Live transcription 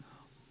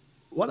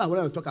what I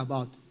wanted to talk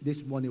about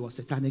this morning was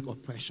satanic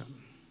oppression.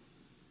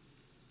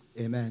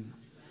 Amen.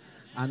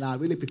 And I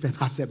really prepared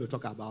myself to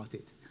talk about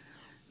it.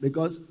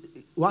 Because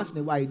once in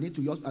a while, you need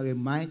to just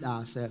remind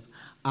ourselves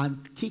and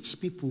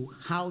teach people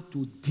how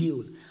to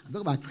deal. I'm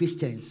talking about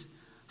Christians,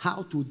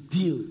 how to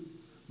deal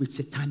with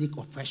satanic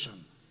oppression.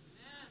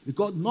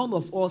 Because none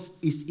of us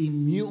is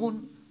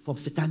immune from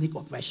satanic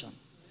oppression.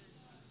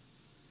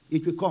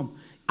 It will come.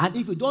 And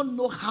if you don't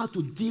know how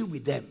to deal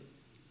with them,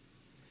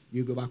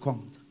 you'll be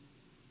overcome.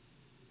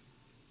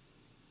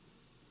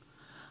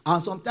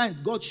 And sometimes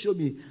God showed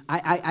me,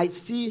 I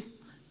see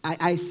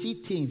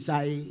things,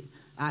 I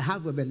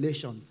have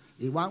revelation.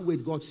 In one way,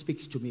 God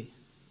speaks to me.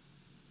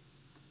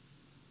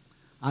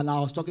 And I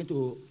was talking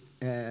to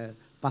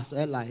Pastor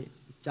Eli, in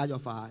charge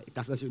of our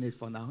intercession unit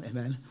for now,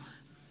 amen,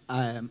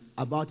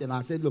 about it. And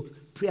I said, look,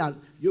 pray,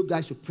 you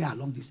guys should pray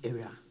along this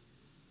area.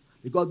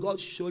 Because God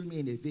showed me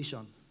in a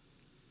vision.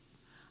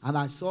 And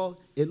I saw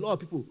a lot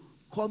of people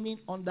coming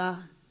under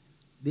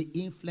the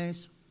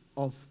influence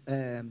of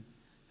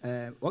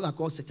what I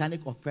call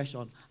satanic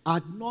oppression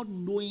and not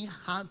knowing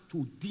how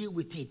to deal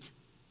with it.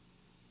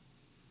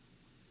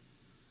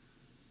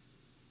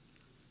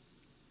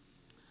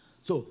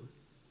 So,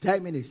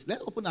 10 minutes.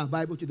 Let's open our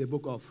Bible to the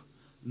book of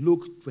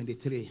Luke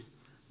 23,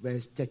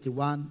 verse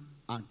 31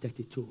 and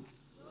 32.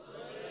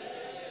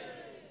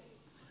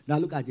 Now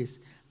look at this.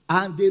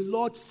 And the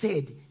Lord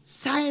said,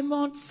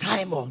 Simon,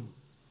 Simon,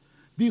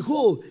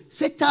 behold,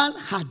 Satan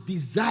had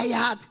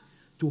desired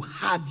to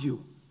have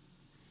you,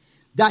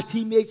 that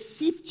he may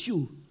sift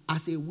you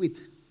as wheat.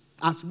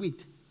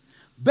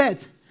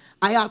 But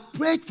I have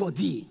prayed for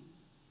thee,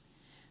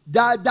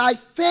 that thy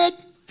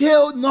faith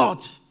fail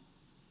not.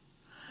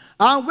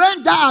 And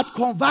when thou art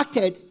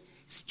converted,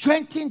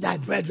 strengthen thy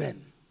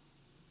brethren.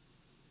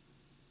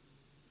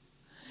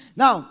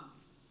 Now,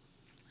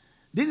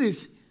 this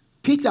is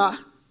Peter,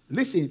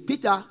 listen,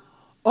 Peter,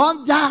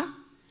 under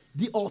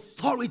the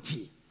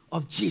authority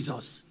of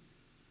Jesus.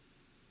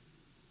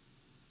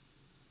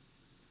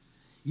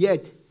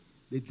 Yet,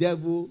 the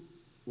devil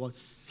was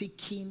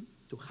seeking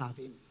to have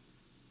him.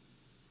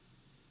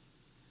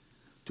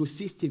 To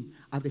sift him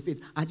at the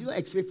faith. And you know,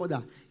 explain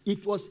further.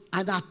 It was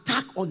an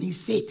attack on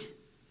his faith.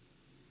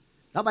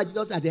 That's why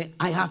Jesus said,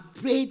 I have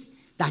prayed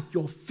that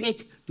your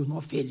faith do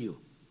not fail you.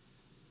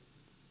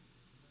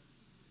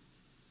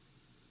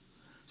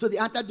 So the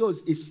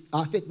antidote is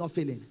our faith not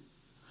failing.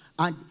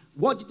 And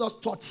what Jesus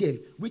taught here,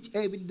 which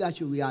every leader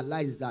should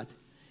realize, that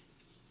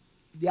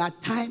there are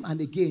time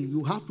and again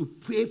you have to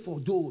pray for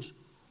those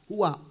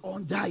who are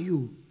under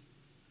you,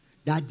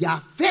 that their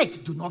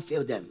faith do not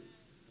fail them.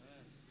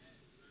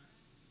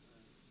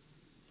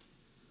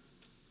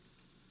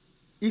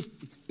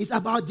 It's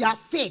about their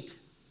faith.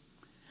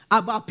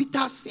 About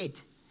Peter's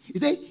faith. He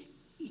said,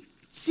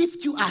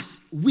 sift you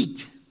as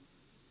wheat,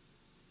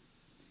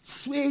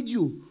 sway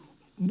you,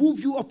 move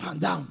you up and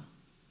down.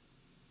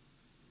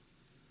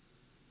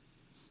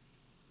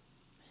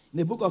 In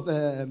the book of,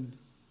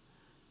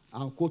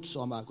 I'll quote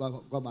some, I've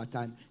got my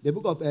time. The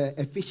book of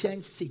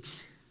Ephesians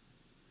 6,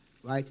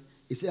 right?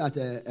 It says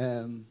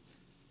that,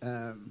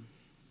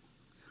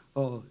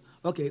 oh,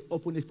 okay,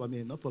 open it for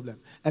me, no problem.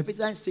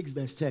 Ephesians 6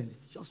 verse 10,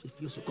 it just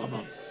refuses to come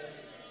up.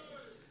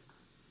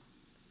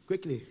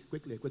 Quickly.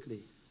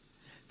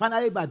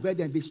 Finally, my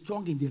brethren, be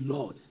strong in the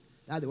Lord.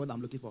 That's the word I'm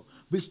looking for.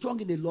 Be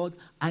strong in the Lord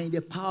and in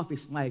the power of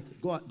his might.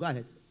 Go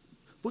ahead.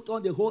 Put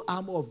on the whole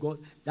armor of God,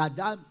 that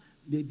thou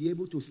may be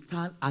able to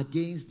stand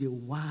against the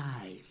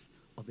wiles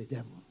of the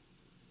devil.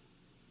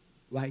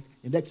 Right?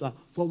 The next one.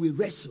 For we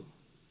wrestle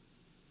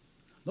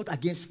not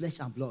against flesh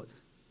and blood.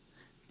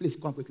 Please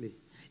come quickly.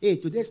 Hey,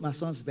 today's my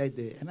son's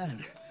birthday.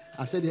 Amen.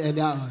 I said it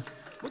earlier on.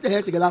 Put the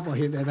hands together for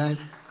him, amen.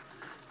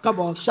 Come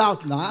on,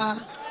 shout now.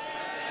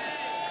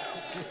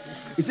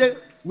 He said,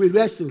 we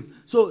wrestle.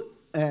 So,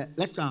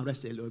 let's try and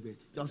wrestle a little bit.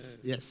 Just,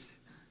 yes.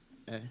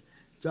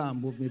 Try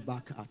and move me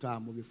back. I'll try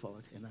and move you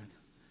forward. Amen.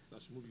 So I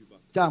should move you back.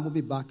 Try and move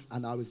me back,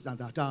 and I will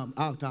stand.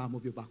 I'll try and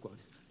move you backward.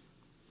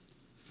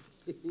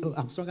 Oh,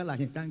 I'm stronger than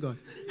him. Thank God.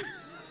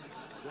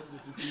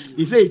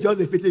 He said he just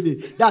repeated me.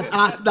 That's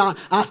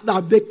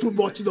Arsenal make too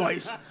much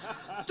noise.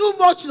 Too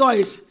much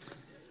noise.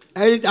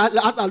 And as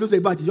I lose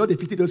a battle, you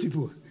just repeat those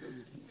people.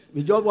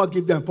 We just want to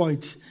give them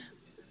points.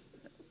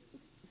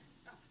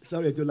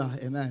 Sorry, Dula.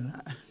 Amen.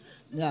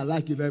 Yeah, I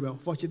like you very well.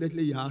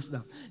 Fortunately, you asked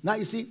them. Now,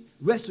 you see,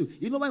 wrestle.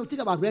 You know, when we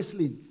think about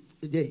wrestling,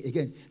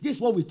 again, this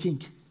is what we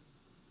think.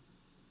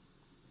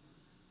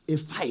 A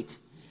fight.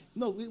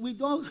 No, we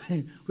don't.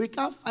 We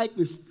can't fight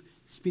with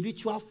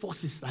spiritual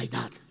forces like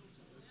that.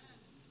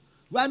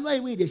 We are not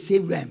even in the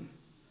same realm.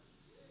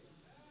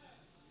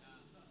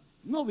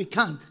 No, we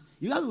can't.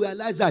 You have to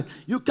realize that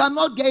you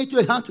cannot get into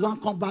a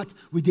hand-to-hand combat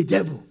with the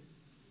devil.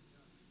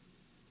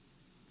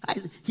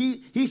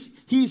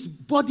 He's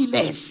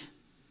bodiless.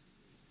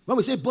 When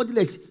we say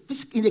bodiless,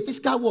 in the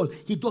physical world,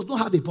 he does not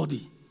have a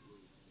body.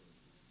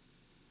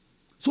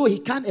 So he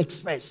can't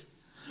express.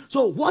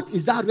 So what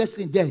is that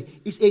wrestling there?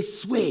 It's a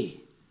sway.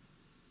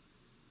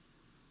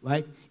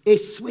 Right? A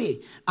sway.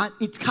 And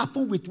it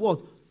happened with what?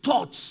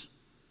 Thoughts.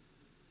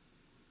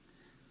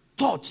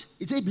 thought.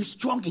 It said, be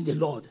strong in the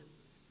Lord.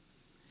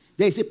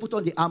 Then he said, put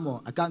on the armor.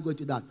 I can't go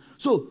into that.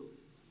 So,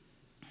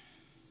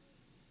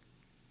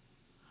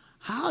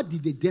 how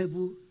did the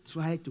devil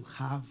try to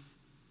have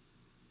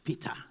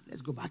Peter?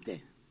 Let's go back there.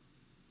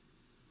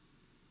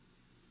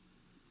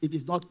 If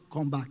it's not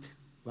combat,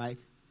 right?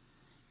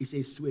 It's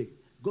a sway.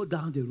 Go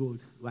down the road,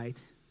 right?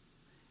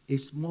 A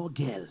small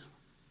girl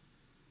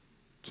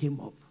came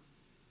up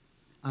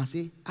and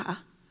said,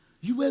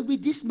 you were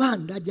with this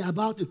man that they're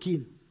about to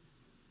kill.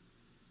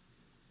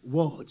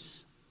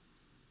 Words.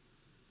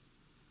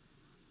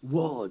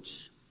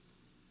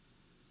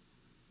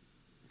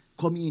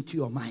 Coming into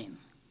your mind.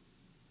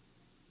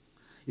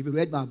 If you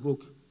read my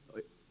book,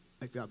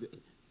 if you have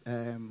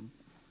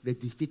The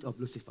Defeat of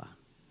Lucifer,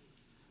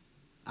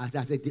 as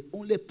I said, the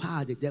only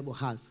power the devil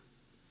has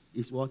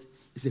is what?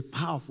 It's a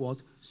power of what?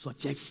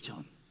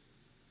 Suggestion.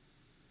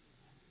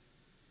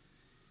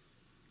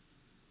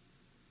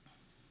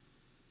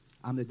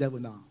 I'm the devil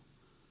now.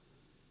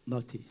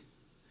 Naughty.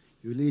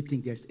 You really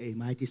think there's a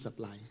mighty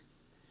supply?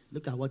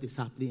 Look at what is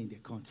happening in the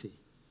country.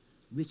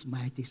 Which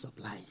mighty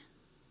supply?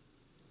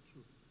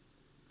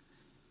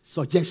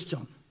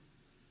 Suggestion.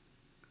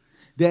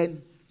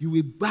 Then you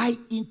will buy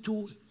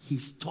into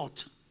his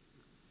thought.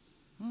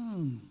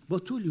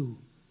 But Tulio,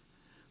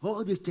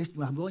 all this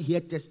testimony, I don't hear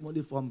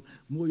testimony from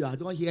Moyo. I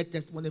don't hear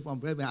testimony from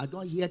brethren. I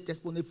don't hear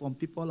testimony from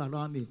people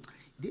around me.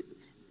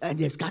 And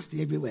there's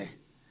scarcity everywhere.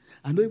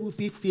 I know even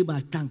feel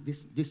my tank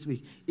this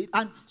week.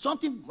 And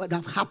something would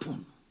have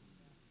happened.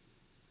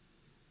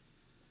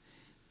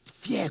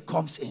 Fear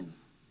comes in.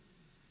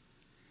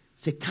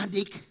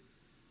 Satanic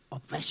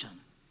oppression.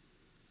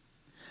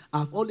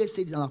 I've always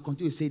said this and I'll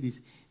continue to say this.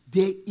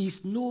 There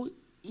is no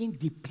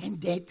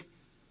independent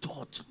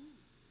thought.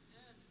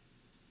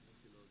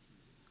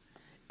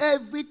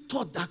 Every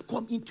thought that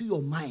comes into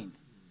your mind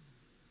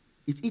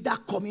is either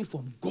coming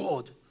from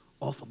God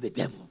or from the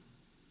devil.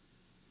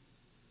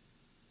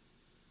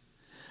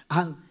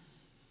 And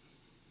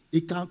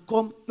it can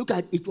come, look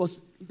at it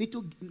was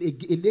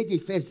a lady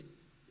first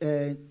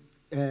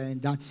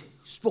that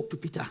spoke to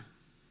Peter.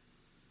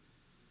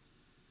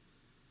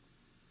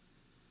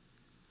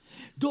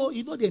 Though,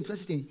 you know the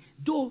interesting thing,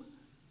 though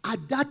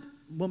at that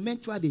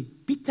momentarily,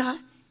 Peter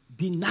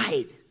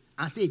denied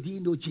and said he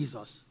didn't know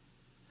Jesus.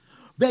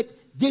 But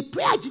the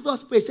prayer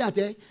Jesus prayed,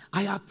 said,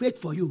 I have prayed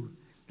for you,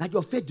 that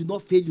your faith do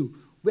not fail you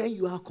when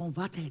you are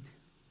converted.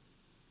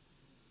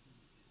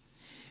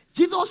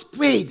 Jesus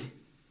prayed,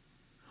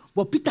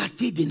 but Peter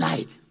still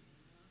denied.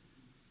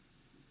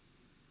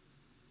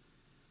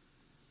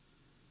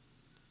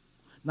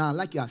 Now,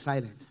 like you are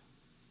silent.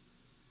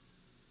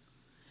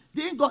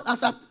 Didn't God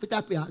answer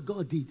Peter's prayer?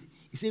 God did.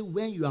 He said,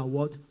 when you are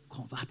what?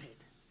 Converted.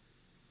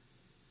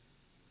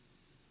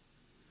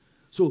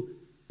 So,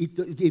 it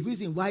is the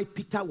reason why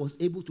Peter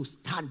was able to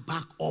stand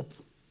back up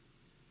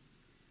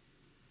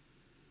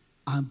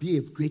and be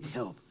of great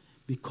help,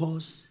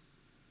 because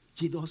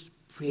Jesus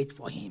prayed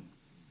for him.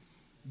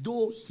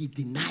 Though he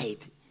denied.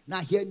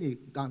 Now hear me. You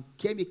can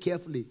hear me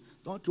carefully.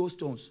 Don't throw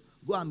stones.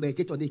 Go and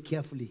meditate on it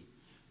carefully.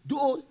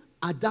 Though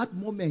at that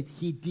moment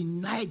he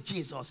denied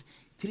Jesus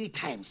 3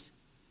 times,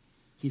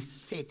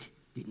 his faith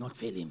did not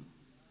fail him.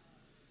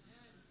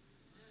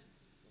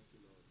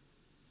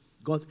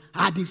 God,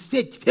 had his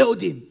faith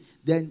failed him,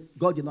 then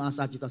God did not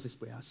answer Jesus'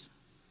 prayers.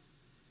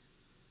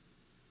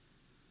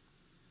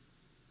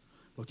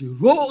 But he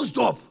rose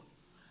up.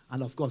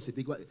 And of course,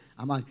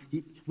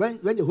 when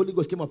the Holy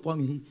Ghost came upon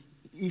me,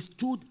 he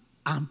stood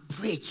and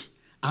preached,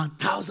 and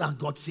thousands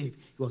got saved.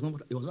 He was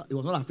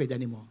not afraid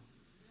anymore.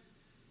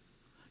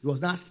 He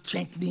was now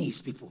strengthening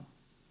his people.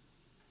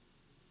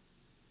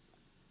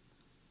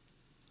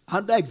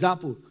 Another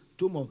example,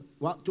 two more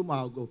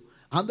ago.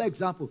 Another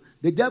example,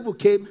 the devil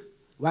came,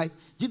 right?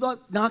 Jesus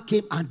now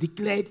came and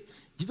declared.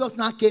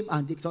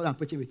 Sorry, I'm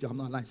preaching with you. I'm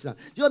not lying. Jesus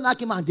now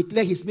came and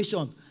declared his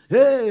mission.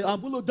 Hey, I'm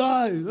going to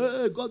die.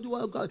 Hey, God,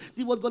 this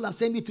is what God has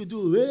sent me to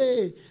do.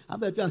 Hey, how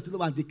many people stood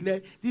up and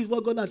declared, this is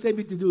what God has sent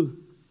me to do?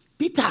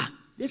 Peter,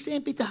 the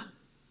same Peter.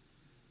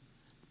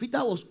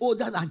 Peter was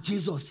older than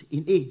Jesus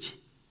in age,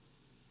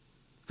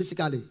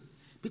 physically.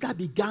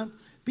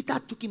 Peter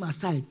took him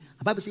aside.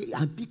 The Bible says,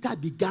 and Peter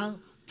began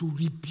to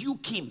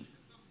rebuke him.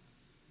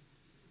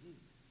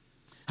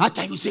 How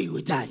can you say you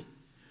will die?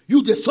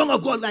 You, the Son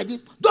of God, like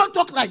this. Don't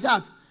talk like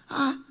that.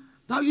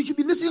 Now you should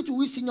be listening to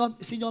which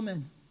senior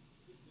men.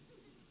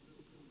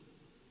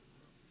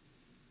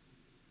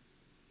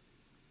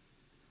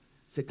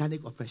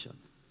 Satanic oppression.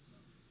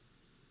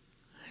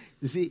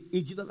 You see,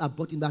 if Jesus had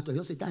brought in that,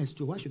 he'll say, that is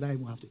true. Why should I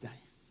even have to die?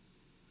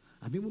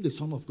 I'm even the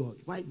Son of God.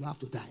 Why do you have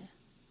to die?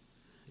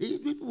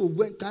 People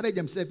will carry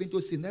themselves into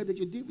sin. Did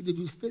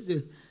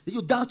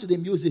you dance to the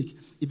music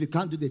if you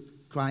can't do the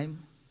crime?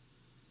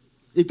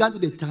 If you can't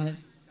do the time.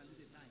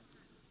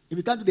 If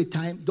you can't do the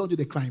time, don't do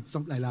the crime.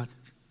 Something like that.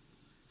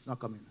 It's not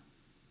coming.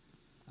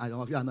 I don't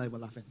know if you are not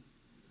even laughing.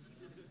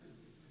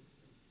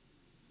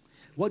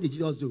 What did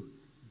Jesus do?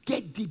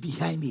 Get thee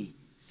behind me,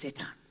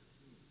 Satan.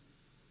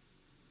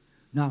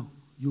 Now,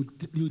 you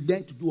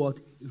learn to do what?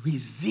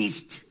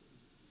 Resist.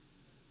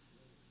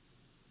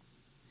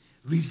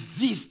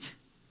 resist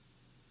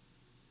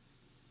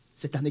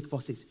satanic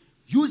forces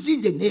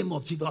using the name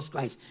of Jesus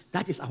Christ.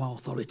 That is our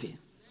authority.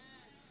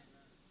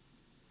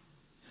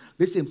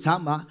 Listen,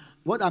 Sama,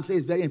 what I'm saying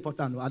is very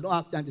important. I don't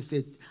have time to say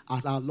it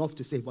as I love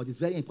to say, but it's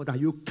very important.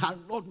 You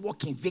cannot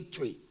walk in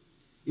victory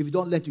if you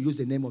don't learn to use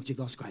the name of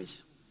Jesus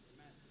Christ.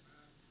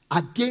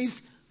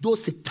 Against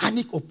those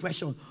satanic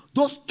oppression,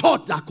 those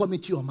thoughts that come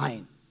into your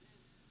mind.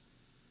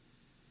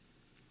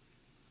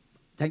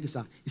 Thank you,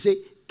 sir. He said,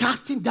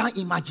 casting down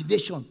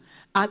imagination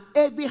and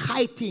every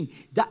high thing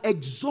that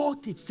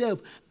exalts itself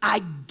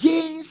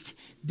against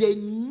the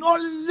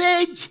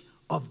knowledge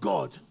of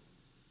God.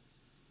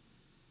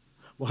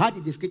 Well, how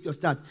did the scripture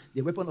start?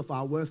 The weapon of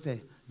our warfare,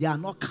 they are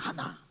not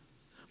carnal,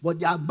 but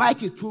they are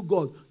mighty through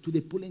God to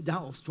the pulling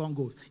down of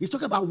strongholds. He's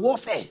talking about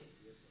warfare.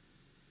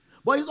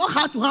 But it's not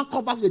hard to hand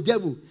combat with the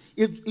devil.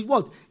 It's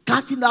what?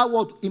 Casting out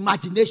what?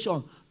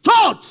 Imagination.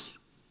 Thoughts.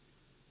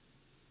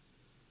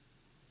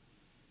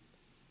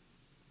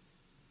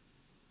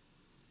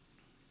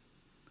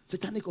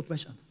 Satanic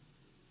oppression.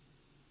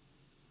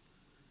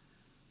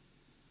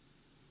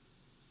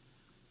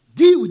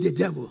 Deal with the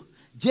devil.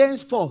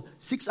 James 4,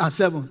 6 and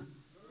 7.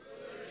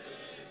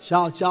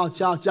 Shout, shout,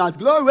 shout, shout.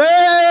 Glory!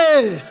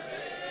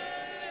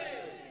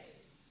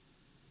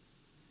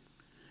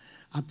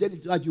 I'm telling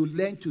you that you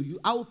learn to.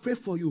 I will pray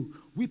for you.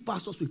 We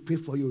pastors will pray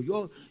for you.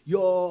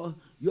 Your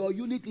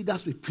unit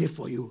leaders will pray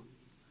for you.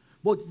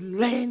 But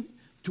learn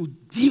to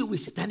deal with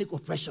satanic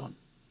oppression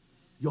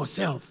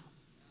yourself.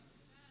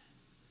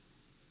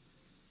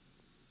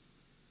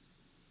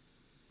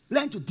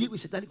 Learn to deal with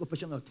satanic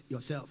oppression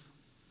yourself.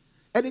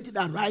 Anything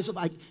that rises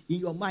up in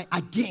your mind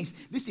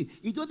against. Listen,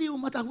 it doesn't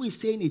even matter who is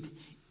saying it.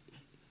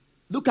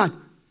 Look at,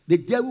 the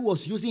devil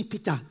was using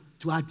Peter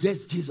to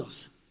address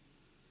Jesus.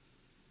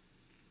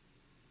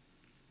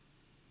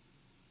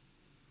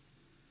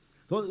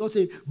 Don't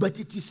say, but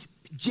it is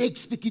Jake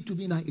speaking to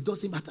me now. It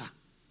doesn't matter.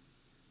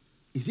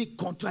 Is it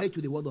contrary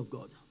to the word of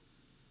God?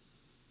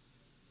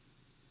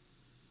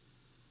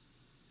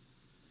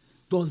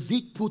 Does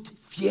it put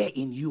fear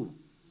in you?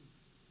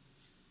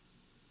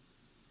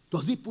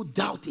 Does it put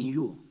doubt in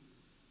you?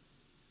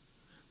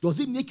 Does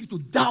it make you to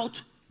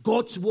doubt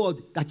God's word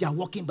that you are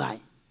walking by?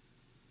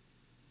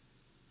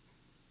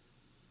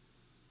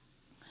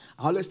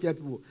 I always tell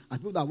people, and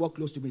people that walk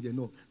close to me, they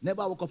know,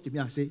 never walk up to me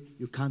and say,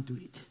 you can't do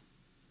it.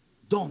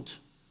 Don't.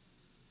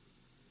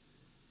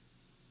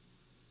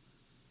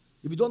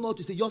 If you don't know what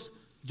to say,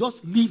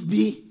 just leave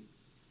me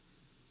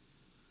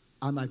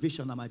and my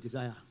vision and my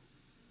desire.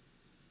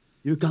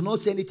 You cannot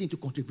say anything to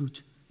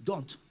contribute.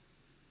 Don't.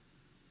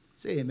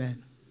 Say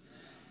amen.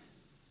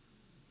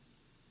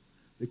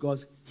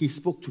 Because he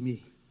spoke to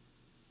me.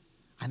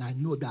 And I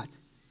know that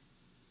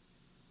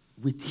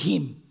with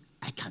him,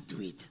 I can do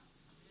it.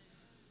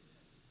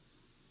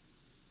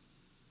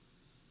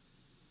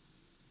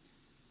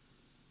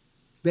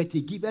 But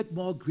he giveth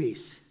more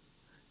grace.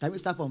 Can we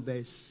start from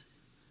verse?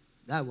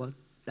 What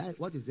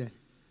is that?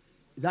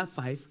 Is that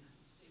 5?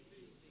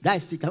 That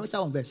is 6. Can we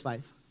start from verse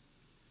 5?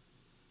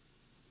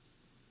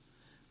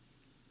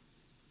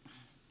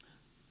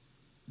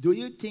 Do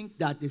you think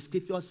that the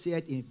scripture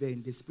said in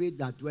vain, the spirit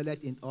that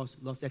dwelleth in us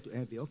lusted to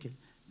envy? Okay,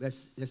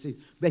 let's see.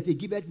 But he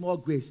giveth more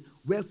grace.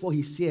 Wherefore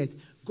he said,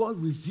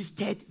 God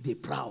resisted the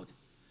proud,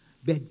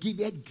 but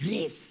giveth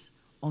grace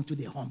unto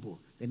the humble.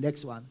 The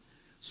next one.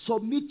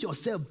 Submit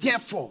yourself,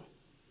 therefore,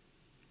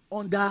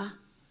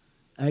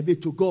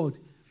 to God.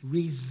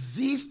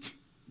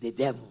 Resist the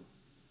devil,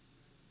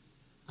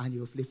 and he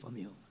will flee from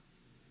you.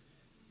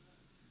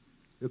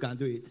 You can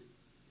do it.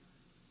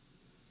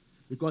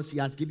 Because he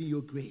has given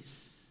you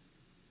grace.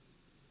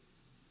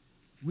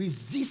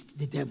 Resist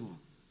the devil.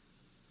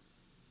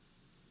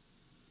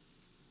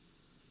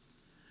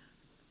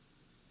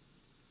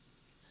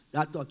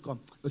 That thought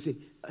comes. You say,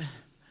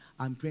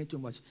 I'm praying too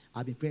much.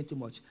 I've been praying too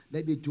much.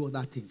 Let me do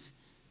other things.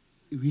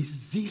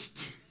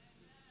 Resist.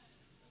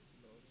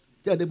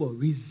 Tell the devil,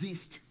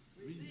 resist.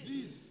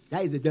 Resist.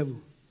 That is the devil.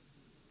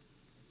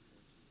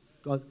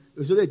 Because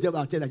it's only the devil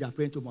that tell that you're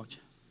praying too much.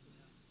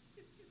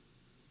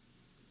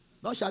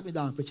 Don't shut me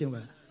down, I'm preaching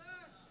well.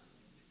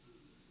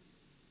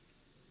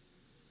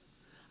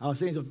 I was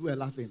saying some people were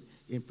laughing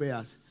in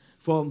prayers.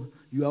 From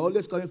you are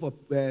always coming for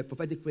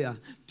prophetic prayer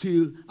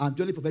till I'm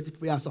doing prophetic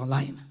prayers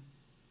online.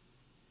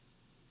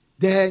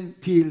 Then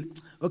till,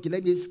 okay,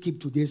 let me skip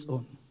today's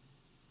own.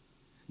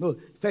 No,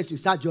 first you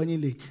start joining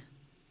late.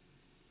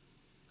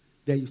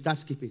 Then you start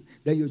skipping.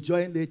 Then you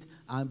join late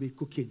and be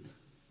cooking.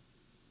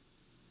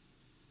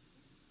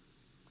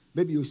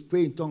 Maybe you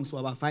pray in tongues for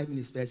about 5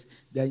 minutes first.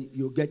 Then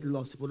you get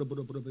lost. You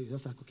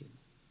just start cooking.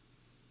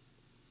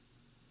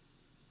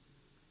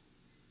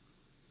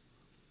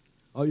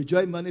 Or you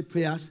join morning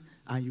prayers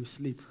and you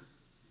sleep.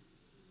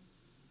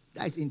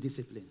 That is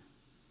indiscipline.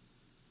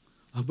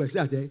 But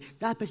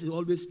that person is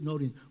always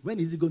snoring. When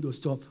is he going to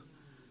stop?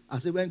 I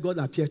say, when God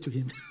appeared to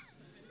him.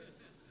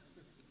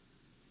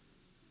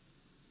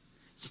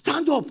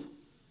 Stand up.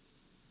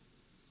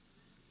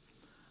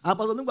 And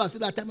Pastor Nungu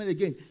said that time and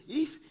again.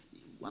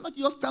 Why not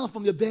you just stand up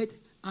from your bed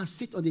and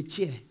sit on the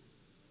chair?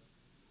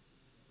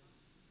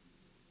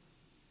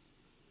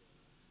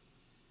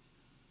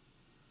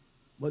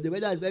 But the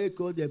weather is very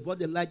cold. They brought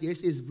the light. The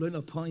AC is blowing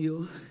upon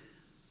you.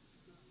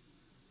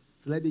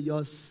 So let me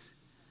just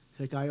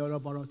say,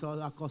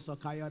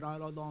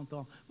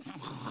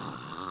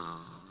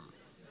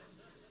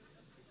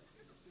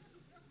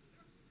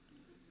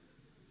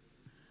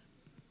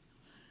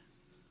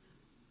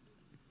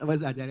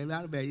 what's that?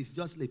 It's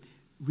just like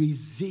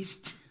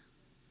resist.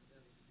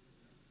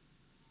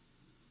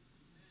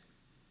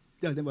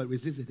 Tell them about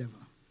resist the devil.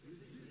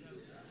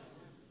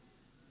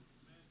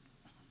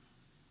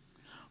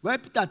 When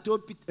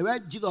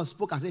Jesus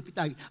spoke, I said,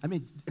 Peter,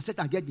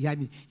 Satan, get behind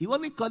me. He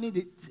wasn't calling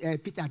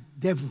Peter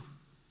devil.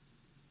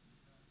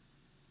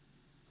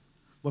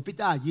 But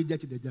Peter yielded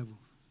to the devil.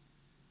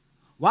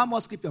 One more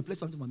scripture, play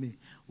something for me.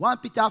 1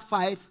 Peter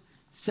 5,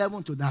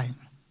 7 to 9.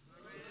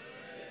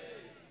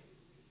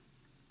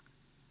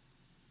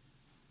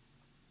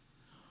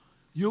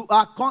 You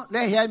are,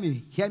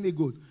 hear me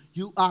good.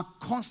 You are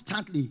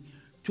constantly,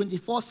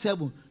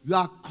 24/7, you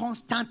are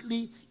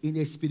constantly in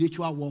a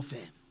spiritual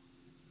warfare.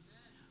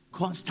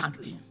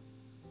 Constantly.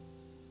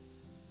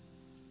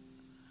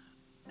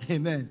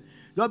 Amen.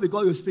 Just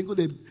because you sprinkle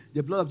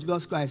the blood of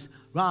Jesus Christ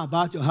round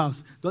about your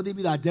house, doesn't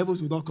mean that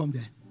devils will not come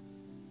there.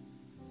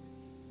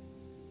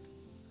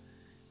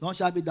 Don't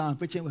shut me down,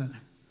 preaching well.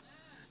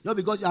 Just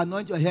because you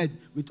anoint your head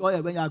with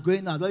oil when you are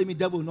going out, doesn't mean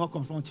devil will not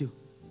confront you.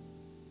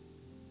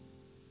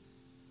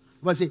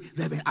 But say,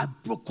 Reverend, I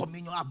broke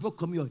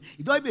communion.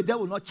 It doesn't mean the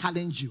devil will not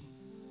challenge you.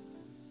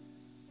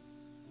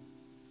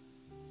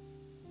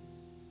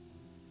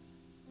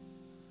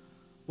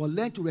 But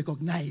learn to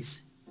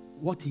recognize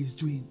what he is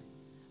doing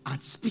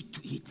and speak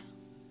to it.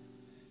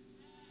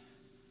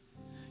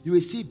 You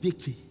will see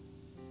victory.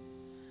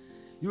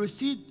 You will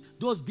see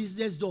those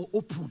business doors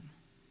open.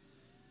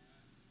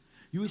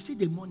 You will see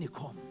the money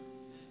come.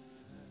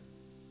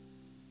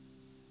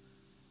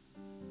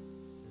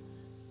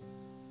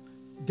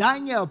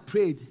 Daniel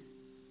prayed,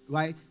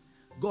 right?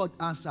 God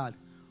answered.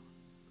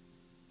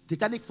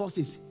 Satanic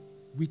forces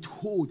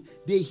withhold.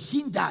 They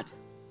hindered.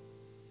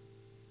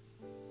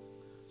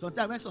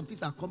 Sometimes when some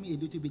things are coming a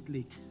little bit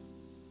late,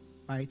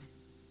 right?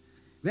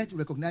 We have to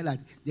recognize that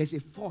there's a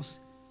force.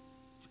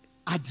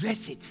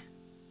 Address it.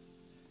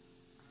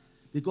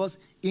 Because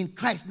in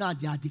Christ now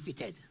they are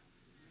defeated.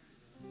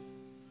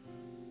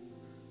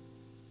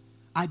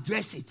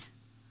 Address it.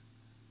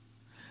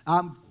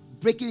 I'm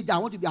breaking it down.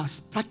 I want to be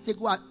as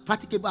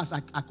practicable as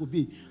I could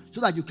be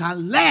so that you can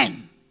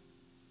learn.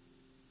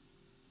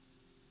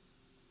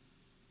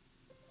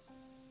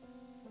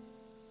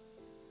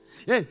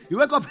 Hey, you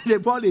wake up in the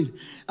morning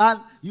and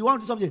you want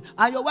to do something,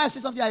 and your wife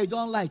says something that you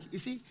don't like. You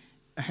see,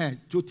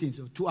 two things,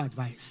 or two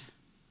advice.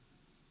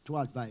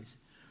 Your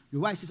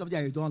wife says something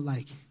that you don't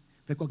like.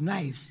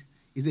 Recognize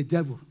it's the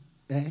devil,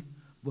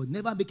 but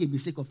never make a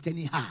mistake of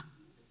telling her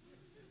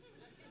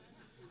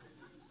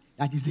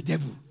that is the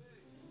devil.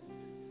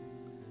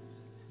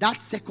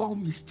 That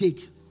second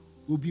mistake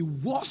will be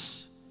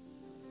worse.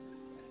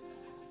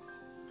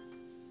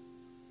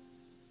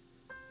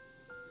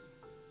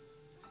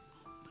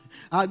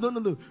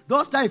 No.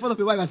 Don't stand in front of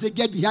your wife and say,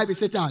 get behind me,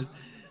 Satan.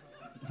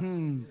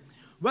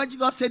 When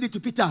Jesus said it to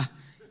Peter,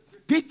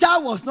 Peter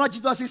was not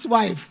Jesus'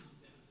 wife.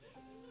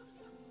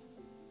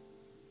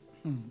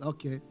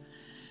 Okay.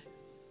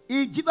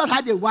 If Jesus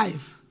had a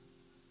wife,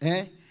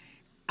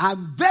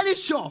 I'm very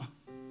sure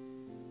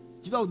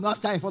Jesus would not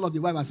stand in front of the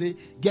wife and say,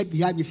 get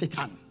behind me,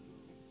 Satan.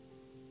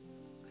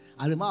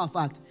 As a matter of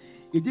fact,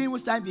 he didn't even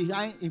stand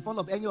in front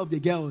of any of the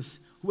girls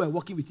who were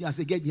working with him and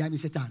say, get behind me,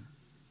 Satan.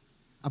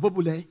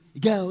 Apopule,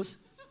 girls.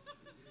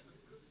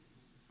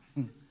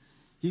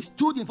 He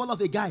stood in front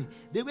of a guy.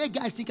 The way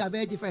guys think are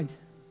very different.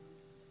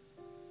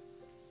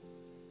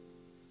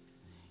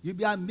 You'll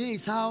be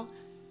amazed how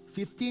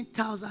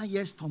 15,000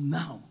 years from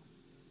now,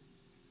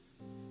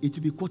 it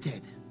will be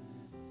quoted.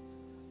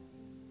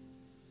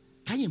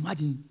 Can you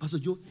imagine, Pastor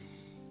Joe?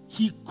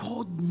 He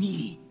called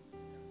me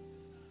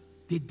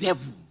the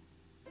devil.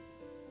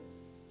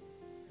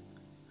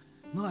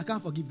 No, I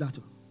can't forgive that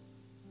one.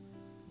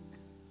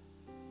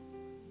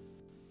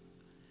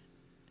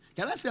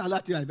 Can I say another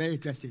thing? I'm very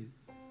interested.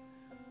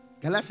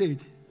 Can I say it?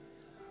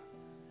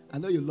 I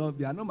know you love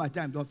me. I know my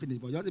time don't finish,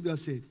 but you have to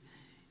say it.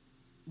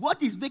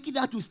 What is making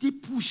that to still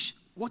push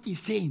what he's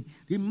saying?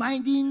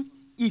 Reminding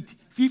it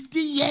 50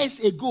 years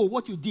ago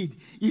what you did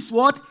is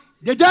what?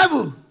 The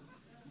devil.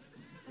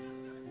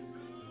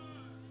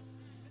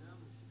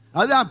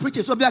 I'm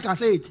preaching so maybe I can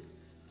say it.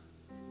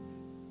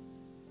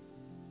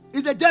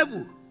 It's the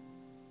devil.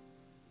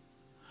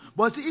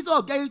 But see, instead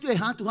of getting into a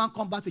hand-to-hand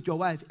combat with your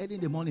wife early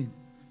in the morning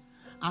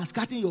and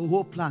starting your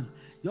whole plan,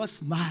 just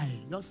smile.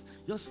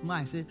 Just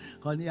smile. Say,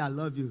 honey, I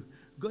love you.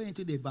 Go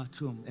into the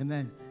bathroom.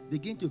 Amen.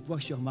 Begin to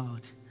brush your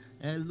mouth.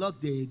 And lock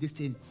this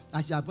thing.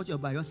 As you have brought your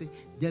Bible, you say,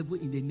 devil,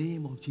 in the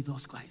name of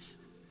Jesus Christ.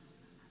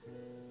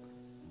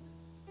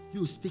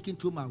 You speaking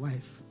to my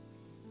wife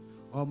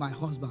or my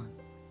husband.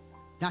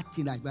 That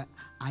thing like that,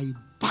 I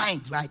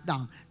bind right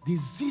now.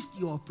 Desist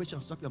your operation.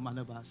 Stop your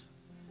maneuvers.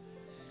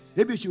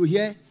 Maybe she will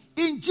hear,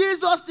 in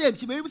Jesus' name.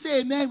 She may even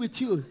say amen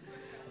with you.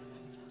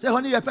 Say,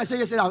 honey, your prayer. Say,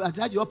 yes, I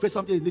said you all pray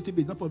something a little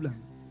bit. No problem.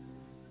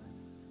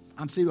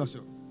 I'm serious.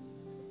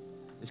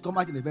 It's come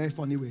out in a very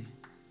funny way.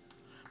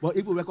 But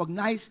if we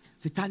recognize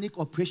satanic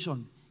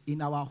oppression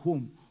in our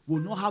home,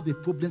 we'll not have the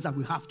problems that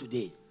we have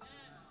today.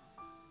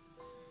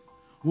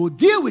 We'll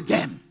deal with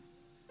them.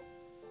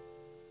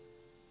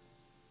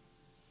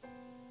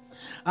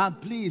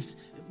 And please,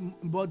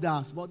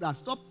 mothers,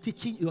 stop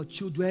teaching your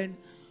children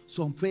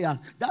some prayers.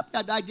 That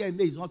prayer that girl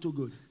made is not too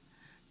good.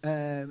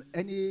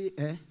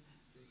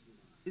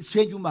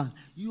 Strange woman.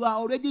 You are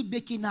already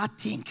making her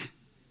think.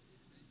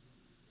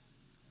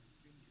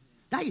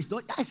 That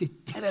is a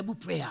terrible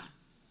prayer.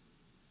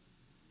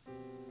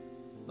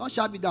 Don't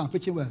shout me down,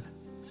 preaching well.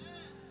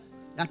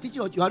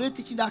 You're already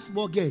teaching that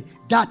small girl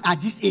that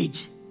at this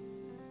age.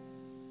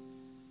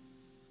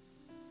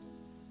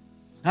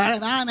 They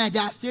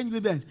are strange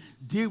women.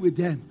 Deal with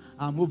them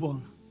and move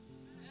on.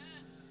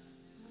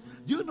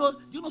 Do you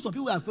know some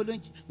people who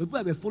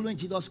were following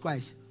Jesus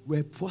Christ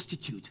were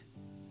prostitutes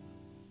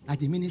that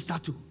they minister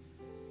to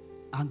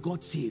and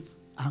God saved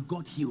and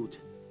God healed.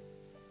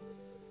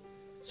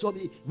 So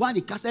one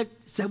he casted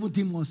 7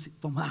 demons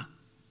from her.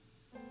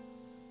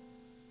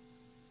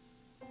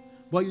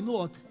 But you know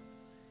what?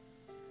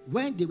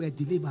 When they were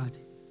delivered,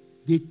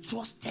 they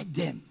trusted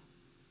them.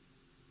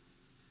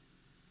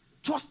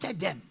 Trusted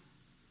them.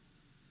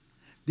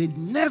 They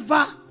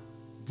never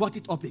brought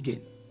it up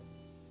again.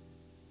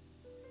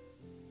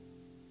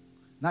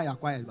 Now you're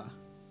quiet, ba.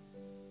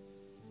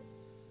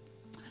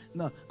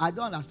 No, I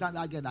don't understand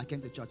that girl that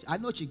came to church. I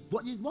know she's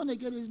born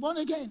again. He's born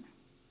again.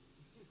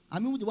 I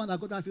mean, the one that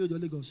got that filled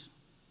with the Holy Ghost.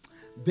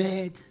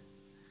 Bed.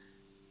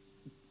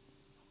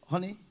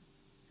 Honey.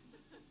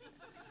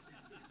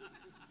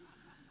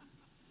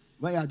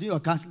 When you are doing your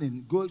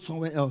counseling, go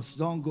somewhere else.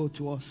 Don't go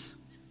to us.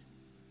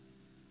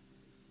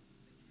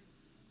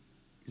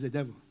 It's the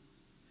devil.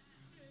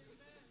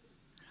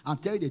 I'm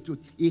telling you the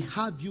truth. He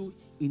have you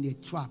in a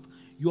trap.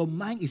 Your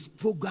mind is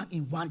programmed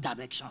in one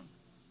direction.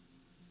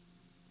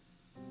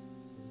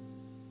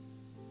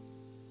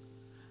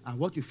 And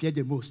what you fear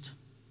the most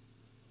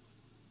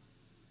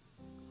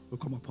will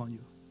come upon you.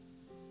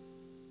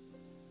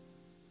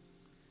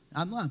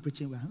 I'm not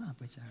preaching well. I'm not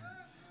preaching.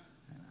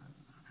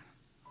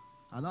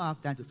 I don't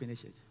have time to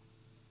finish it.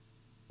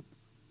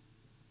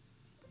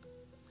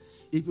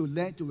 If you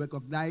learn to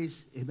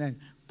recognize, amen.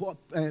 Paul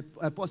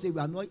said,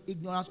 we are not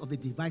ignorant of the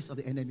device of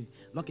the enemy.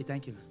 Lucky,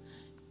 thank you.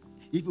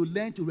 If you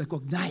learn to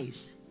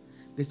recognize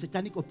the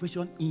satanic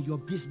oppression in your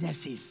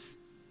businesses,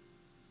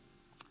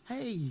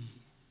 hey,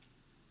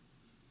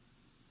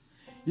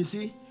 you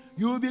see,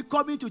 you will be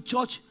coming to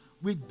church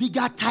with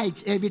bigger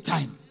tithes every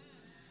time.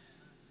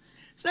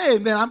 Say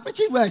amen. I'm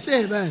preaching well.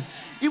 Say amen.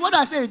 If what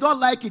I say you don't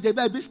like it,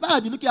 amen, be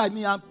smart, be looking at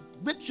me and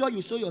make sure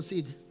you sow your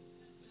seed.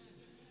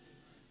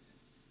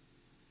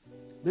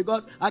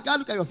 Because I can't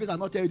look at your face and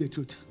not tell you the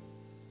truth.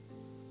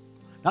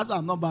 That's why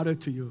I'm not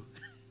married to you.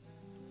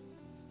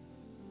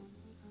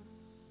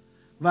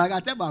 But I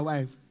can tell my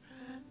wife,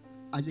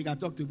 and she can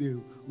talk to me,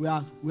 we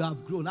have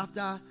grown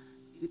after,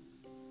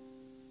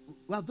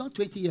 we have done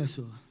 20 years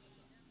so,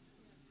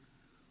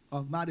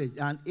 of marriage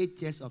and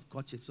 8 years of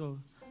courtship. So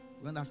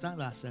we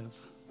understand ourselves.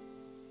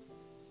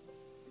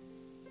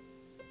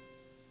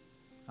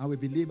 And we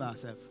believe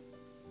ourselves.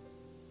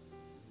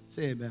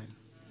 Say amen.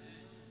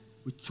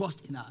 We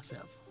trust in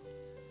ourselves.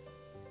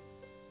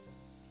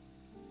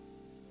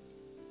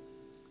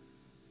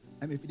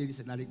 Let me finish this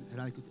satanic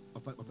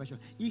oppression.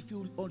 If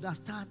you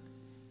understand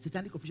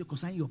satanic oppression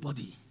concerning your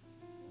body,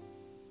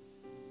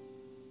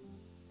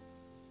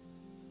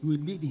 you will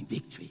live in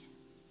victory.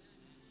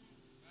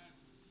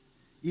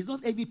 It's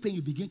not every pain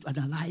you begin to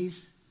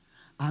analyze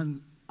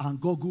and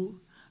Google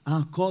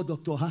and call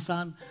Dr.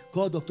 Hassan,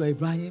 call Dr.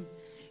 Ibrahim.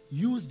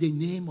 Use the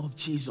name of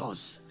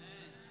Jesus.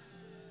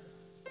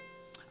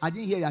 I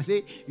didn't hear you. I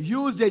say,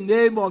 use the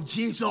name of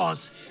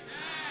Jesus.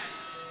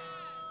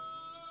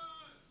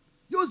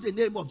 Use the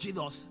name of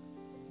Jesus.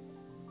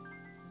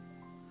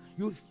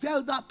 You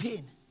felt that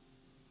pain.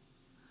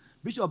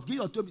 Bishop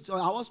Gideon told me, so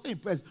I was so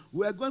impressed.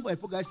 We were going for a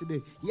program yesterday.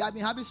 He had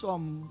been having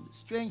some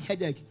strange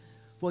headache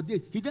for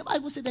days. He never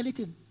even said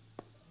anything.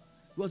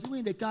 He was even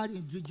in the car,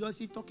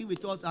 rejoicing, talking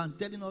with us and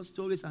telling us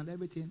stories and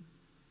everything.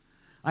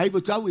 And if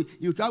you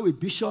travel with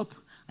Bishop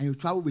and you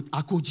travel with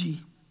Akoji,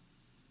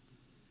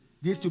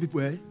 these two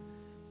people,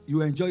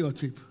 you enjoy your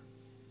trip.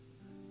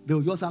 They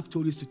will just have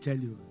stories to tell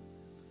you.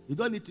 You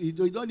don't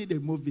need a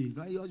movie.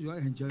 You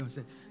enjoy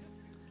yourself.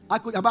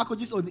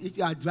 Akoji, if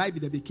you are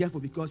driving, be careful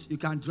because you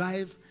can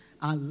drive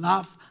and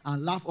laugh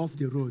off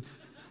the road.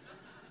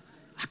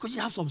 Akoji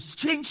have some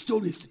strange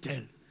stories to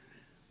tell.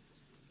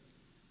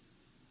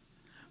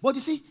 But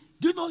you see,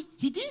 do you know,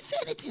 he didn't say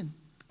anything.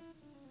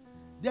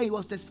 Then he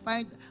was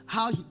testifying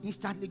how he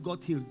instantly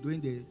got healed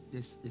during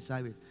the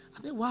service.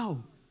 I said, wow.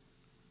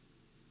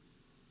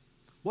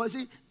 But you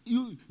see,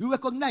 you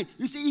recognize.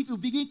 You see, if you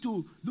begin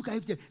to look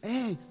at it,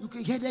 you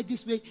can hear that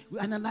this way, we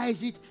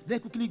analyze it, then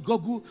quickly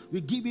Google,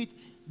 we give it,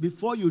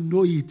 before you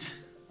know it,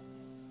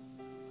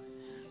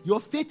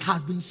 your faith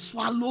has been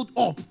swallowed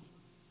up.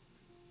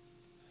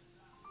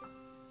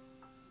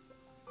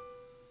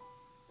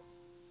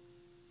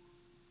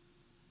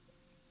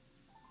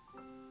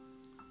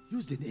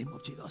 Use the name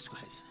of Jesus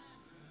Christ.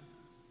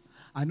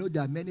 I know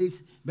there are many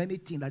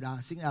things that are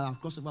singing that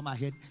have crossed over my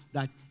head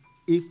that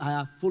if I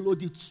have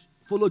followed it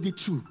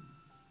through,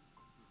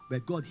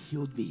 but God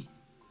healed me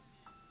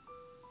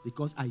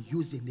because I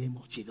use the name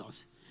of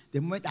Jesus.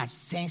 The moment I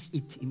sense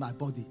it in my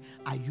body,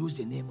 I use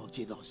the name of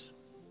Jesus.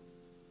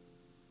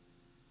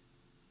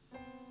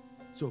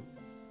 So,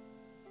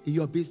 in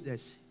your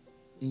business,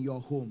 in your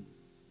home,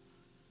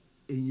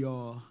 in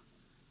your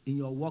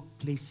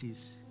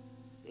workplaces,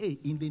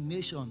 in the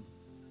nation,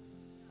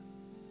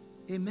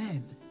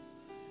 amen.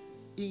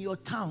 In your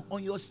town,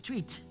 on your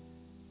street.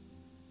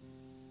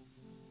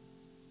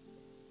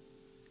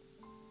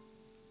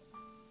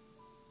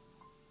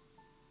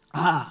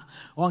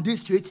 On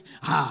this street,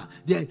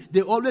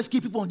 they always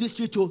keep people on this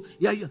street too.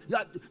 Yeah,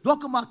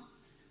 don't come out.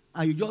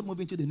 And you just move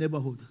into the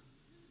neighborhood.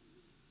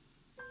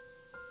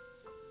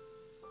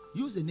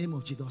 Use the name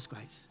of Jesus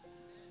Christ.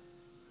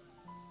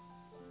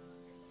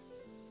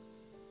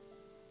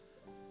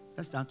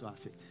 Let's stand to our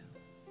feet.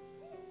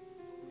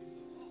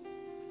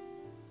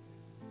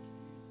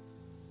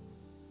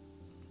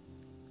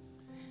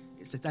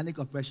 Satanic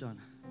oppression.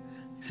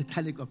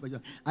 Satanic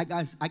oppression. I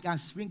can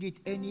swing it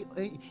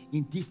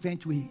in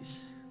different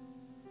ways.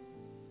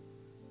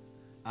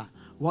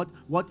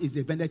 What is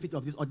the benefit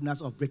of this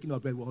ordinance of breaking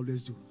of bread we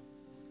always do?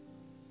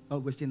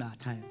 Not wasting our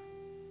time.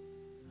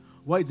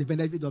 What is the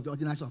benefit of the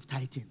ordinance of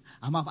tithing?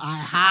 I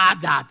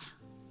heard that.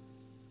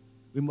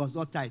 We must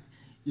not tithe.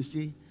 You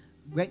see,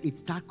 when it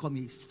starts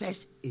coming, it's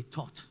first a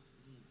thought.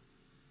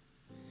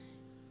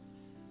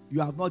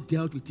 You have not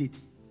dealt with it.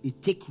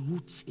 It takes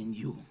roots in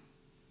you.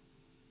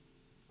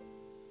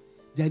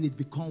 Then it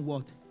becomes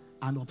what?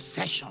 An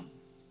obsession.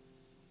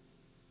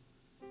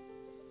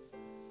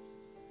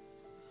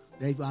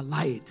 Then if you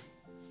allow it,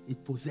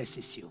 it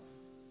possesses you.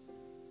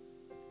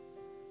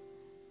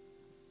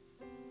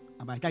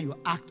 And by the time you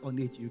act on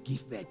it, you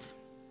give birth.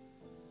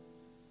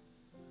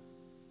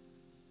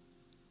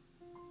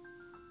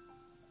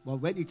 But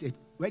when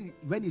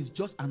it's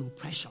just an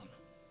oppression,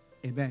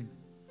 amen,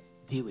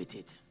 deal with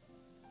it.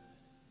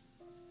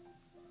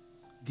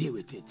 Deal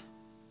with it.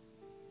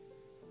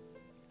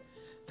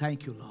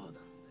 Thank you, Lord.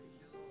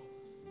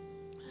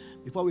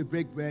 Before we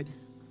break bread,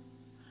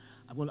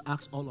 I'm going to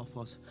ask all of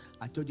us.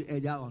 I told you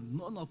earlier on,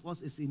 none of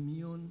us is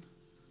immune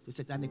to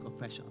satanic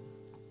oppression.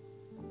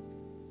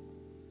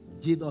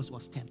 Jesus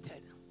was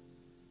tempted.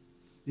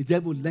 The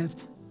devil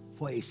left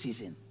for a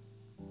season.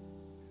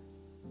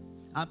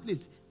 And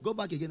please, go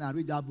back again and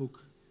read that book,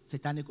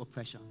 Satanic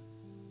Oppression.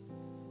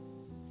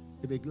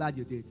 You'll be glad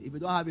you did. If you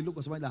don't have it, look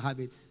for someone that have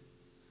it.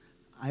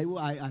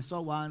 I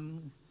saw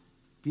one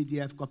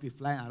PDF copy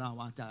flying around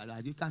one time.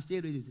 You can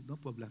still read it, no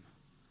problem.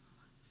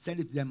 Send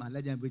it to them and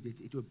let them read it.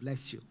 It will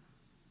bless you.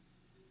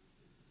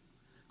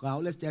 Because I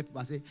always tell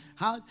people, I say,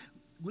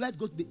 let's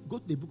go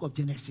to the book of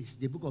Genesis,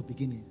 the book of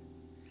beginning.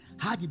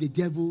 How did the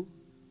devil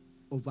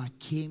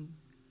overcame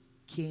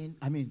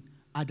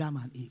Adam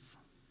and Eve?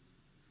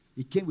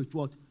 He came with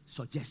what?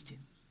 Suggesting.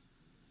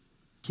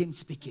 Came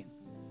speaking.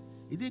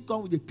 He didn't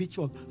come with a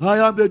pitchfork. I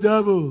am the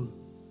devil.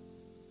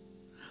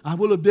 I'm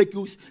going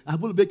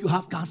to make you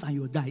have cancer and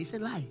you'll die. It's a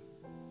lie.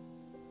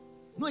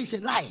 No, it's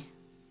a lie.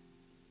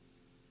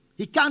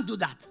 He can't do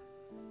that.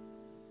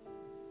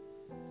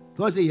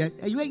 Because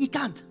he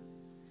can't.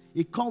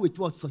 He comes with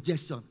what?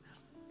 Suggestion.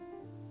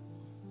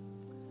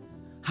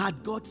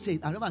 Had God said,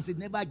 I remember I said,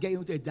 never get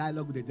into a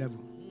dialogue with the devil.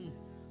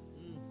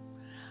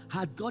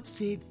 Had God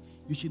said,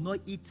 you should not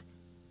eat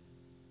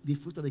the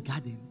fruit of the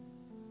garden?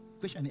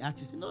 Question he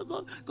asked, no,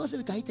 God said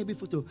we can eat every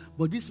fruit,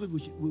 but this fruit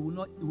we will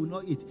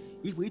not eat.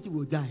 If we eat, we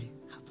will die.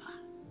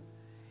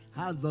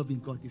 How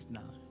loving God is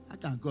now. How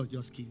can God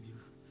just kill you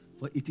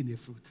for eating a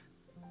fruit?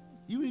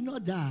 You will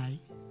not die.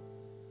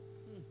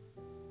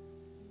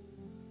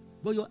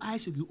 But your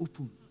eyes will be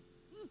open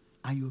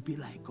and you'll be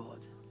like God.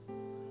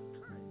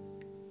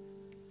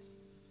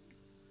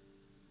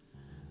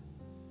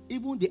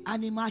 Even the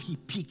animal he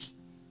picked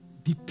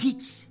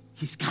depicts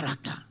his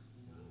character.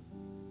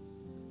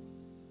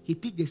 He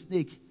picked the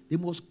snake, the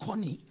most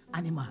cunning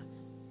animal.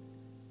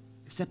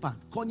 The serpent,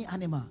 cunning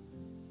animal.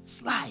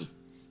 Sly.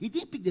 Why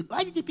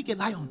did he pick a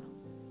lion?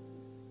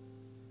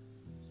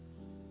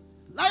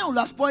 Lion will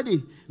have spoiled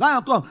it.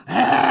 Lion come.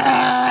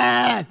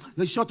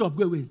 They shut up,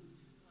 go away.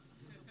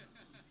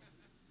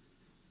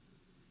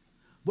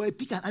 But he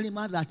picked an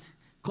animal that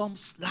comes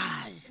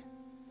sly,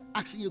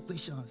 asking you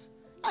questions.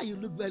 You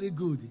look very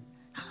good.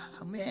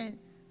 Man,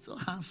 so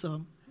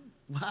handsome.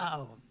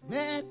 Wow.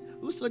 Man,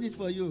 who sold it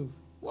for you?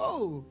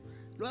 Whoa.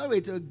 Glory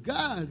to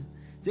God.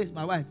 Says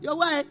my wife. Your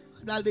wife?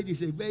 That lady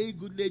is a very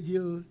good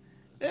lady.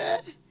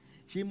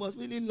 She must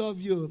really love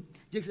you.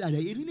 Jake said,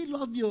 he really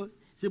loves you.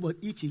 Say, but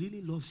if she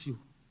really loves you,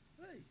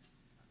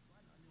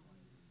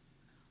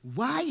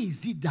 why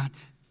is it that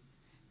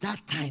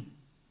time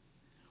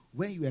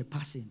when you were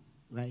passing,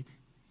 right,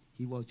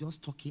 he was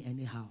just talking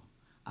anyhow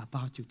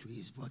about you to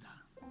his brother?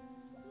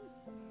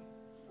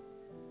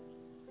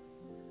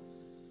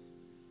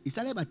 He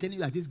started by telling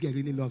you that this girl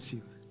really loves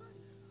you.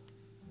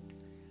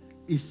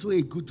 He saw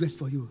a good dress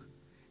for you.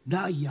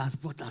 Now he has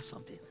brought her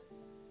something.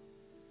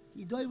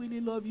 He don't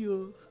really love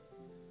you.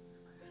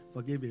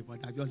 Forgive me, but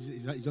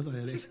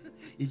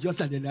it's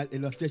just an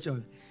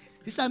illustration.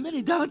 This I made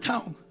it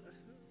downtown.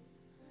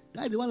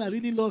 That's the one that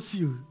really loves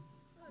you.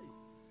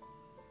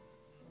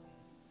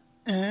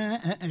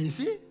 You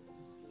see?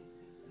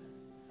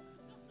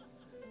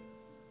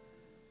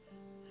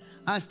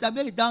 I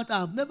made it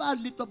downtown. I've never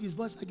lifted up his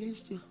voice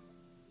against you.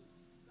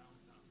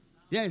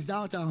 Yes,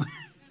 downtown.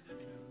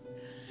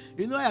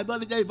 You know I have not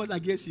lifted his voice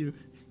against you.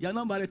 You are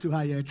not married to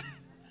her yet.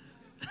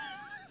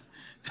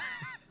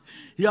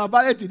 You are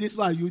married to this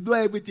one. You know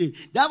everything.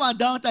 That one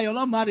downtown, you're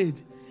not married.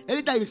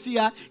 Anytime you see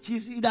her,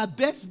 she's in her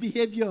best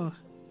behavior.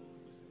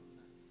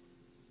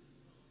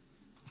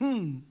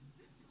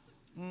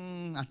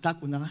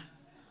 Attack now.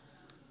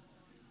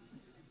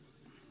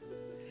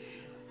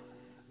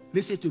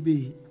 Listen to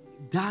me.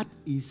 That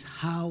is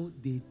how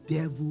the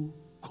devil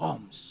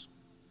comes.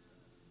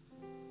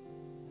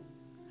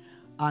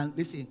 And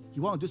listen,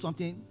 you want to do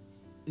something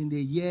in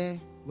the year,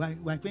 we're in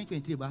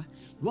 2023, but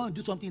you want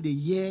to do something in the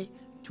year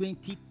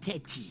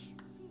 2030.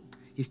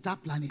 He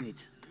start planning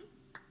it.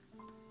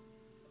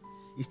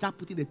 He start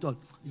putting the thought.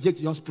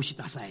 Just push it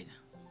aside.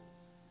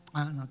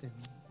 Nothing.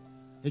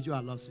 You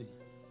are lost.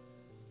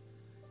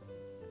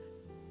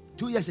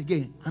 2 years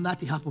again, and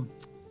that happened.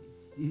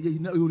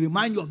 It will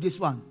remind you of this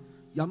one.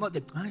 You are not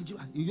the.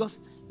 You just,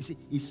 you see,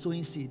 it's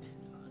sowing seed.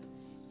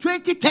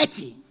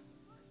 2030.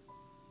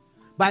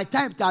 By the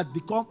time it has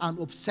become an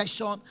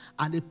obsession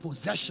and a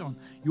possession,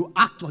 you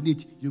act on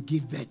it, you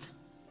give birth.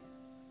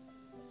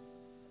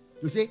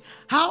 You say,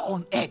 how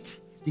on earth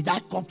did I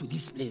come to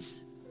this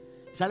place?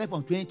 It started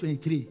from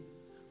 2023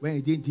 when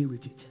you didn't deal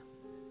with it.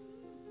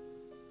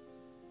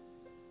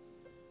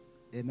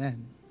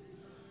 Amen.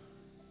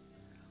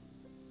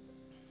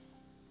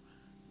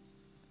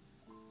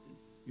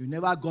 You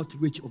never got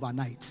rich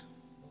overnight.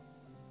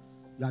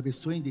 You have been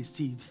sowing the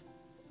seed,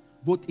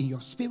 both in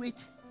your spirit,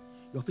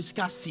 your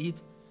physical seed,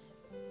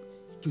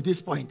 to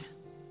this point.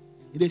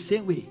 In the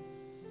same way,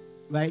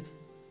 right?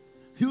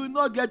 You will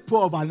not get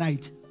poor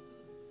overnight.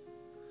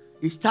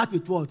 It starts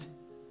with what?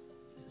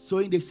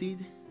 Sowing the seed.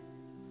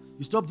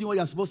 You stop doing what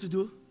you're supposed to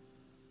do.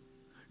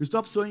 You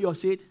stop sowing your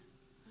seed.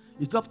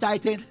 You stop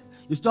tithing.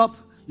 You stop.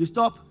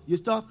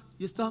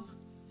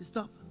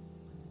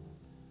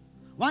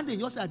 One day you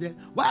just said,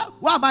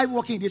 why am I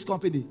working in this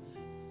company?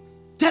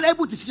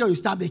 Terrible decision you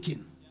start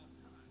making.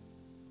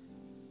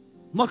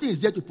 Nothing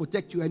is there to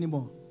protect you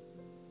anymore.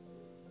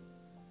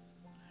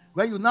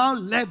 When you now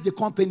left the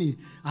company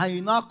and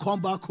you now come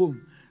back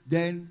home,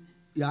 then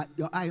your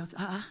eyes,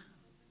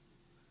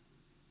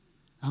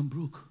 I'm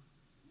broke.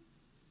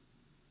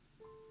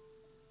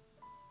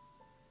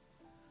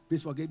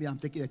 Please forgive me, I'm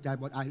taking the time,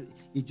 but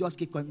it just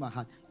keeps coming to my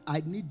heart.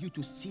 I need you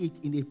to see it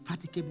in a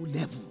practicable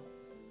level.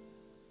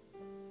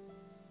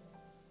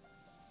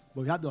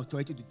 But you have the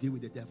authority to deal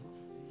with the devil.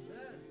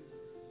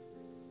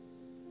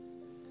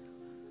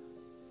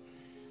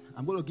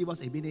 I'm going to give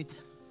us a minute.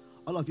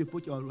 All of you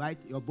put your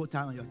both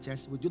hand on your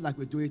chest. We do like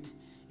we do it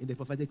in the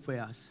prophetic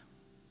prayers.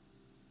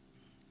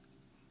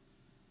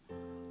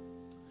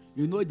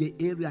 You know the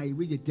area in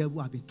which the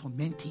devil has been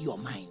tormenting your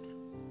mind.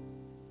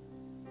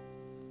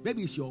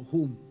 Maybe it's your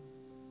home.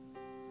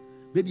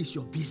 Maybe it's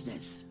your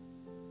business.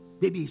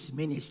 Maybe it's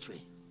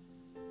ministry.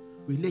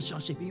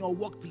 Relationship in your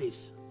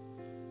workplace.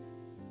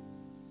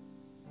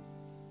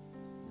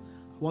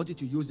 I want you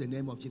to use the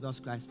name of Jesus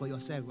Christ for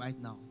yourself right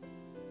now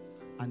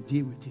and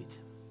deal with it.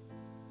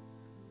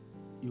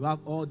 You have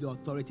all the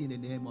authority in the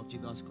name of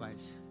Jesus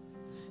Christ.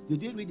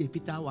 Did you read the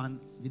Peter 1?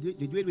 Did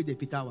you read the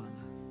Peter 1?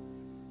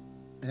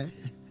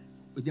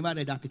 We never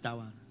read that Peter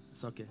 1.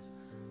 It's okay.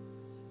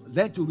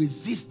 Learn to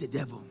resist the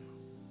devil.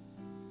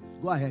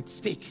 Go ahead,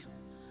 speak.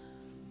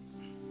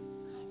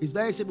 It's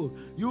very simple.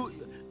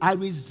 I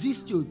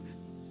resist you.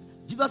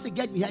 Jesus said,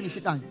 get behind me,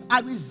 Satan.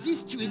 I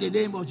resist you in the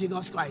name of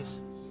Jesus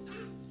Christ.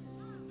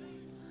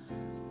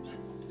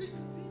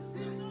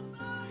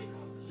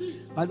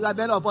 But there are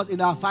many of us in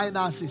our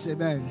finances,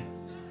 amen.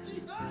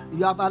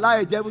 You have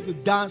allowed the devil to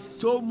dance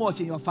so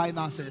much in your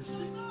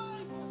finances.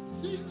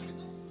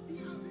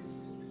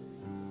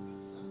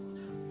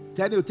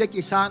 Then he'll take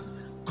his hand,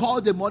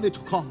 call the money to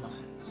come.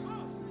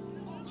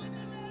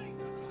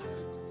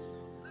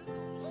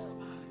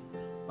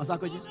 Pastor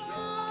Koji?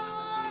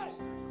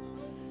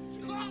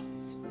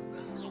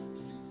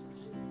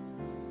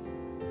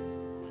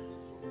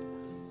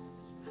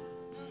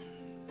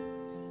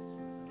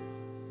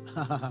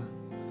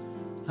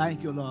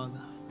 Thank you, Lord.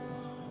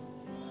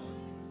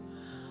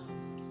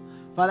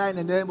 Father, in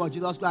the name of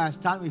Jesus Christ,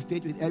 I stand with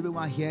faith with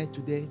everyone here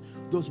today.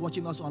 Those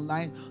watching us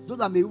online, those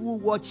that may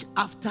watch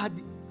after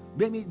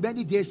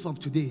many days from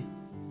today.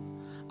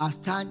 I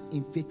stand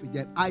in faith with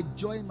them. I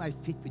join my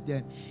faith with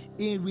them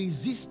in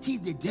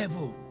resisting the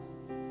devil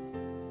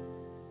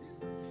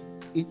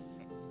in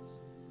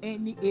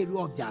any area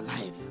of their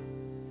life.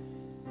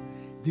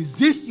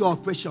 Desist your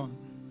oppression.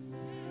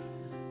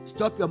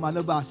 Stop your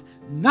maneuvers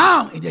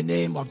now in the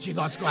name of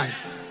Jesus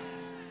Christ.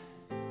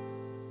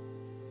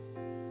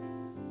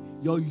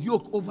 Your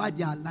yoke over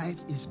their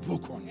lives is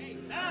broken.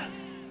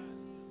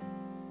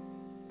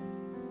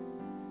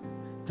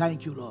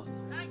 Thank you, Lord.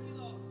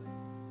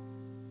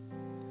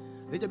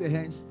 Lift up your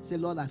hands. Say,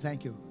 Lord, I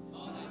thank you.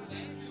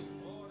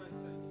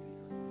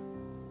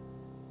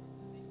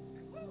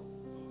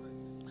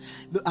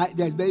 Look,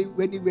 there's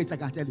many ways I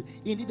can tell you.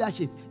 In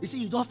leadership, you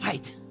see, you don't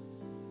fight.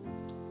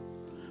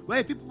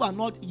 When people are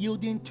not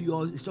yielding to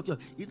your instruction,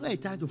 it's not a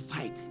time to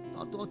fight.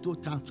 Don't throw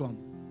tantrum.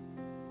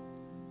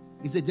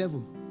 It's the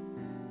devil.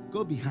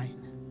 Go behind.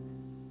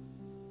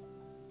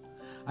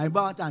 I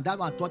remember one time, that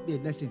one taught me a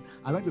lesson.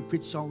 I went to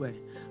preach somewhere.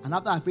 And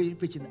after I finished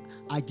preaching,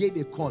 I gave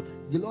a call.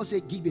 The Lord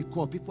said, give a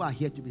call. People are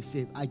here to be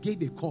saved. I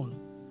gave a call.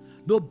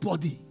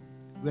 Nobody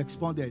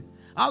responded.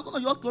 I was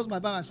going to just close my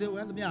Bible and say,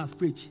 well, let me have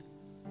preached.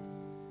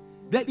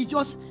 Then it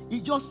just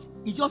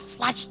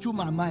flashed through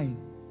my mind.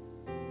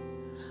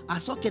 I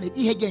saw Kenneth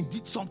E. Hagin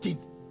did something.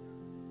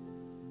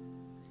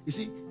 You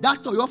see, that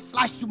thought just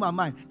flashed through my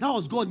mind. That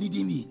was God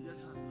leading me. Yes,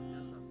 sir.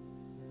 Yes, sir.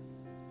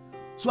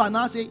 So I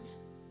now say,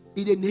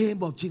 in the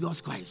name of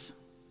Jesus Christ,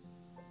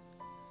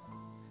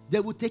 they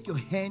will take your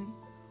hand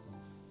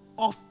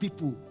off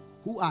people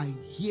who are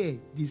here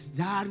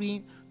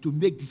desiring to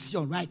make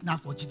decision right now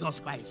for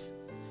Jesus Christ.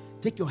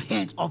 Take your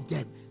hands off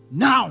them.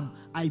 Now,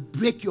 I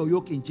break your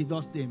yoke in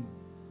Jesus' name.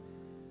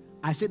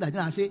 I said that.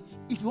 Then I say,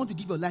 if you want to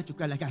give your life to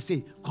Christ, like I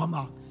say, come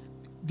out.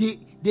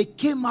 They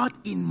came out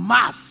in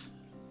mass.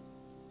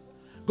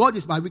 God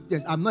is my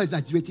witness. I'm not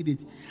exaggerating it.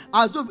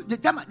 As though the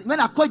time when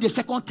I called the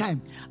second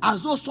time,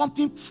 as though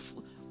something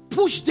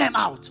pushed them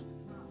out.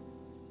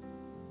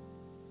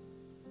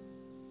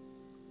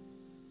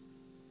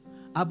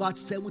 About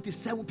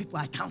 77 people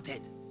I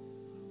counted.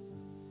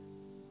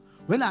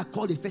 When I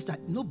called the first time,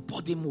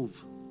 nobody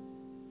moved.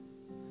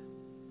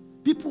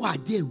 People are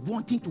there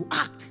wanting to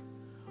act,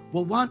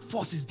 but one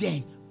force is there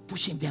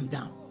pushing them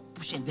down,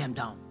 pushing them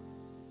down.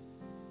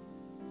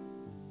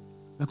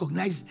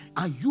 Recognize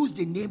and use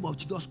the name of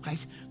Jesus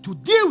Christ to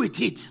deal with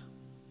it.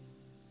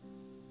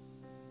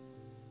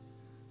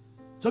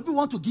 Some people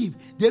want to give,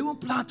 they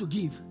don't plan to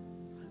give.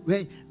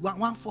 When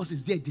one force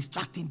is there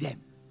distracting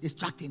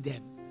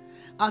them.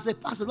 As a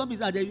pastor, don't be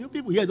that you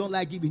people here don't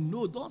like giving.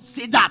 No, don't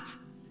say that.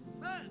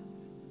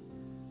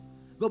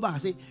 Go back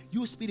and say,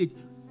 you spirit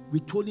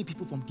withholding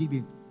people from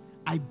giving,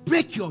 I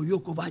break your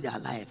yoke over their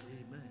life.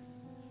 Amen.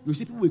 You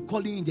see people will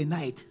call you in the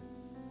night,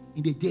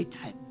 in the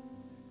daytime.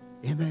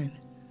 Amen.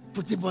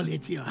 Put the ball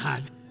into your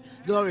hand.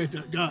 Glory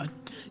to God.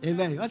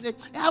 Amen. I say,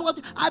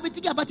 I've been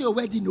thinking about your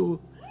wedding. No.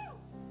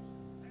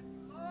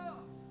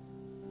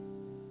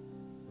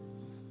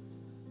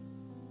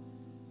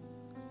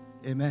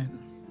 Amen.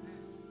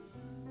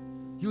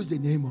 Use the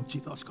name of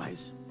Jesus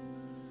Christ.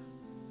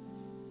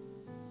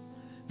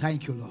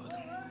 Thank you, Lord.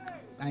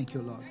 Thank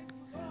you, Lord.